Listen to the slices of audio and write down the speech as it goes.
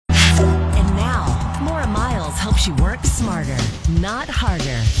Miles helps you work smarter, not harder.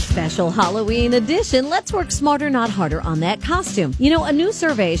 Special Halloween edition. Let's work smarter, not harder on that costume. You know, a new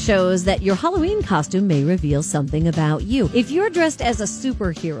survey shows that your Halloween costume may reveal something about you. If you're dressed as a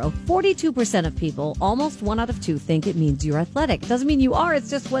superhero, 42% of people, almost 1 out of 2, think it means you're athletic. Doesn't mean you are, it's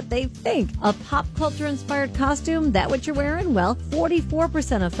just what they think. A pop culture inspired costume, that what you're wearing? Well,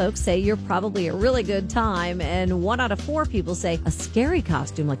 44% of folks say you're probably a really good time, and 1 out of 4 people say a scary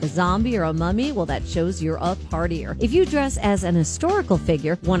costume like a zombie or a mummy, well, that shows you're a partier. If you dress as an historical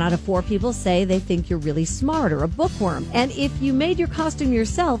figure, 1 out of 4 people say they think you're really smart or a bookworm. And if you made your costume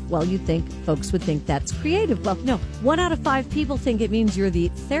yourself, well, you think folks would think that's creative. Well, no, 1 out of 5 people think it means you're the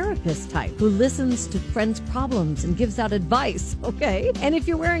therapist type who listens to friends' problems and gives out advice, okay? And if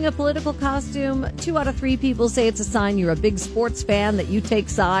you're wearing a political costume, 2 out of 3 people say it's a sign you're a big sports fan, that you take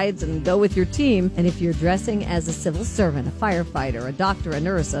sides and go with your team. And if you're dressing as a civil servant, a firefighter, a doctor, a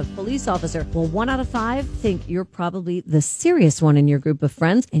nurse, a police officer, well, 1 out of 5 think you're probably the serious one in your group of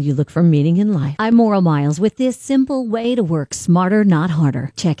friends and you look for meaning in life. I'm Maura Miles with this simple way to work smarter, not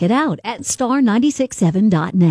harder. Check it out at star967.net.